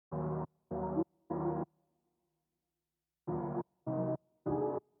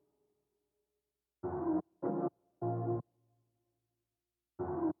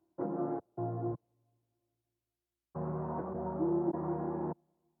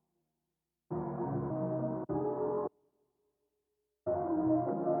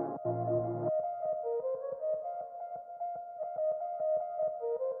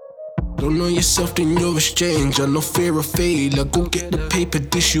Don't know yourself, then you're a stranger. No fear of failure. Go get the paper,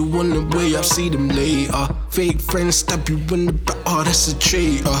 dish you on the way. I'll see them later. Fake friends stab you in the back. Oh, that's a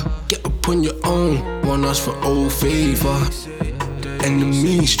traitor. Get up on your own. Want us for old favor.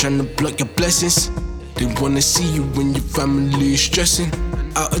 Enemies trying to block your blessings. They wanna see you when your family is stressing.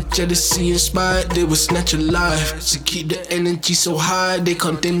 Out of jealousy inspired, they will snatch your life. So keep the energy so high, they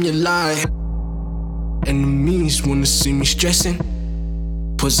condemn your life. Enemies wanna see me stressing.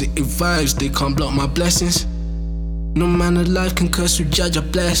 Positive vibes, they can't block my blessings. No man alive can curse who judge a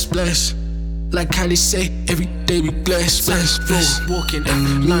bless. Like how they say, every day we bless. Walking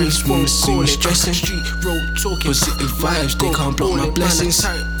enemies wanna see me stressing. Street road talking. Positive vibes, they can't block my blessings.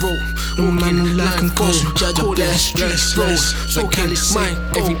 No man alive can curse who judge a bless. Like how they say,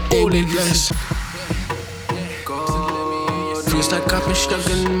 every day we bless. Feels like I've been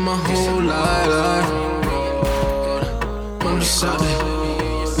struggling my whole life. On the side,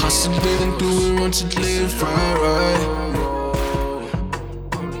 hustling and doing want to live right.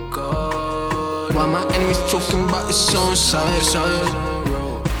 Why my enemies talking about its own side?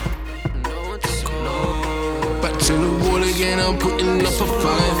 Back to the wall again, I'm putting up a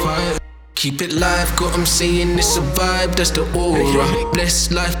fight. Keep it live, God, I'm saying it's a vibe, that's the aura.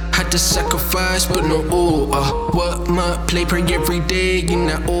 Blessed life, had to sacrifice, but no aura. Work my play, pray every day in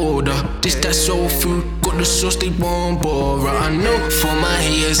that order. This, that soul food, got the sauce they won't borrow. I know for my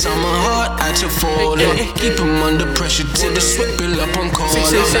haters, I'm a hard act to follow. Keep them under pressure till the sweat build up on corner.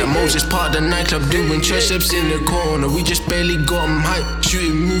 Like Moses part the nightclub doing triceps in the corner. We just barely got them hype,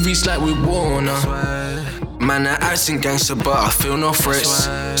 shooting movies like we wanna. Man, I acting gangster, but I feel no threats.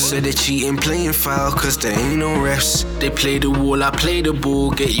 Said they cheating, playing foul, cause there ain't no refs. They play the wall, I play the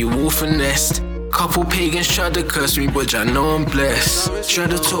ball, get you all finessed. Couple pagans tried to curse me, but I know I'm blessed. Tried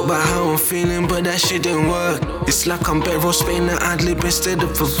to talk about how I'm feeling, but that shit didn't work. It's like I'm better off spinning the ad-lib instead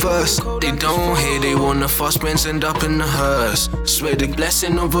of a verse. They don't hear, they wanna fast bands end up in the hearse. Swear the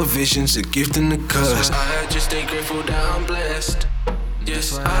blessing of a vision's a gift and a curse. I just stay grateful that I'm blessed.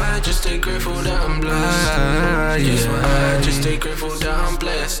 Yes, I just stay grateful that I'm blessed. Yes, I just stay grateful that I'm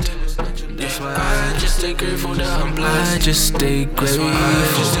blessed. Yes, I just stay grateful that I'm blessed. I just stay grateful.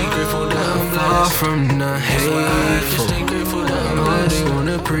 I just stay grateful that I'm far from the hateful. I just stay grateful that I'm blessed. They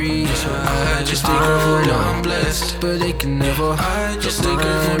wanna preach. I just stay grateful that I'm blessed, but they can never. I just stay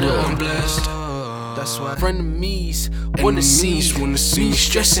grateful that I'm blessed. That's why frenemies wanna see me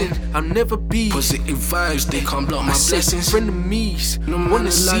stressing. I'll never be positive vibes, they can't block my blessings. Frenemies wanna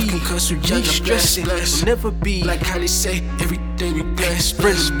see me stressing. I'll never be like how they say, every day we bless.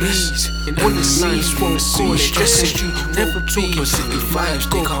 Frenemies wanna see me stressing. Never be positive vibes,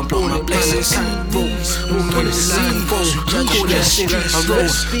 they can't block my blessings. Wanna see me stressing. I roll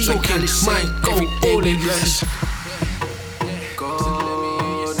so can it's mine every day we bless.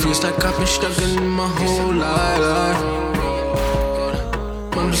 Feels like I've been struggling my whole life.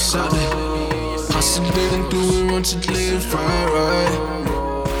 On the side, hustling and doing want to live right.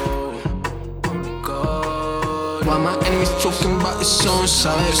 Why my enemies talking about its own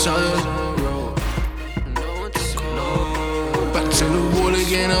side? Back to the wall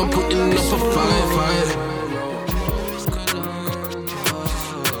again, I'm putting up a fight.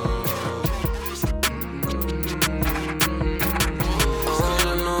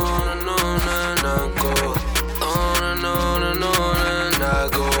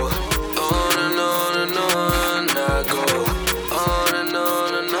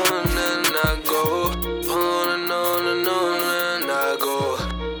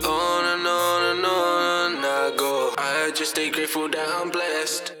 I just stay grateful that I'm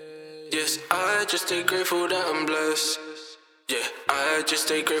blessed. Yes, I just stay grateful that I'm blessed. Yeah, I just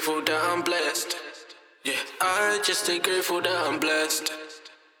stay grateful that I'm blessed. Yeah, I just stay grateful that I'm blessed.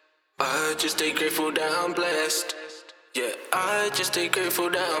 I just stay grateful that I'm blessed. Yeah, I just stay grateful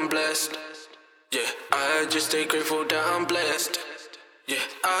that I'm blessed. Yeah, I just stay grateful that I'm blessed. Yeah,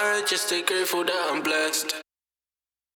 I just stay grateful that I'm blessed.